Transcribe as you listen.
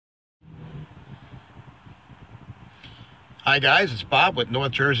Hi guys, it's Bob with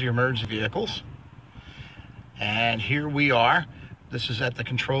North Jersey Emergency Vehicles. And here we are. This is at the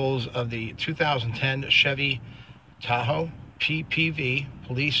controls of the 2010 Chevy Tahoe PPV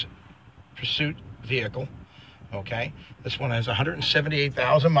Police Pursuit Vehicle. Okay, this one has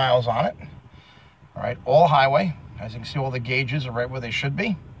 178,000 miles on it. All right, all highway. As you can see, all the gauges are right where they should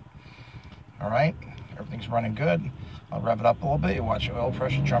be. All right, everything's running good. I'll rev it up a little bit. You watch the oil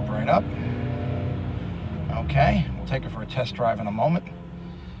pressure jump right up. Okay, we'll take it for a test drive in a moment.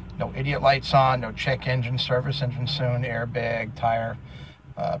 No idiot lights on, no check engine, service engine soon, airbag, tire,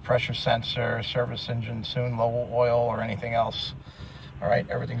 pressure sensor, service engine soon, low oil or anything else. All right,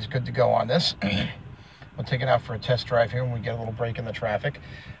 everything's good to go on this. We'll take it out for a test drive here when we get a little break in the traffic.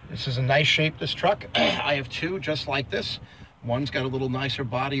 This is a nice shape, this truck. I have two just like this. One's got a little nicer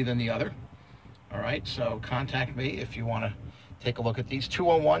body than the other. All right, so contact me if you want to take a look at these.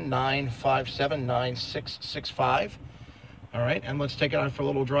 201-957-9665. All right, and let's take it out for a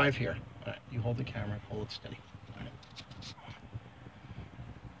little drive here. All right, you hold the camera, hold it steady. All right.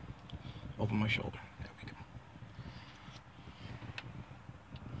 Over my shoulder. There we go.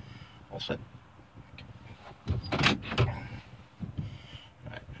 All set.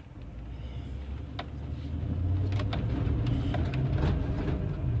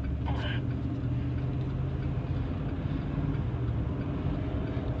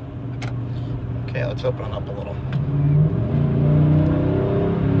 Okay, let's open it up a little.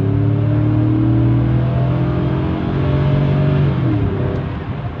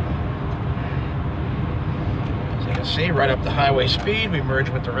 As you can see, right up the highway speed, we merge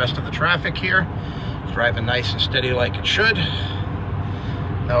with the rest of the traffic here. Driving nice and steady like it should.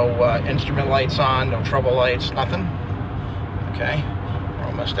 No instrument lights on, no trouble lights, nothing. Okay, we're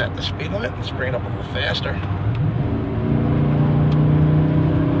almost at the speed limit. Let's bring it up a little faster.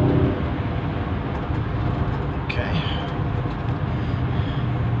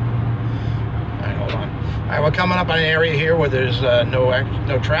 All right, we're coming up on an area here where there's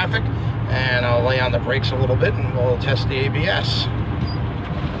no traffic, and I'll lay on the brakes a little bit and we'll test the ABS.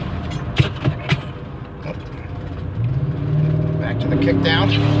 Back to the kick down.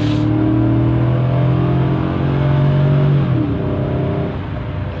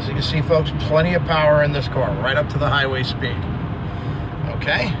 As you can see, folks, plenty of power in this car, right up to the highway speed.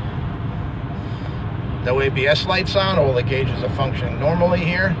 Okay. No ABS lights on, all the gauges are functioning normally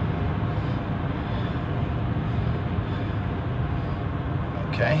here.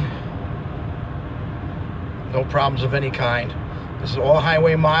 Okay. No problems of any kind. This is all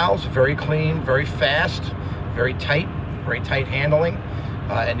highway miles, very clean, very fast, very tight handling.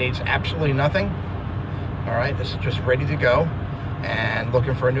 It needs absolutely nothing. All right, this is just ready to go and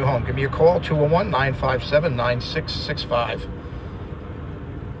looking for a new home. Give me a call, 201-957-9665.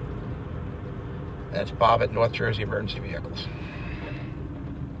 That's Bob at North Jersey Emergency Vehicles.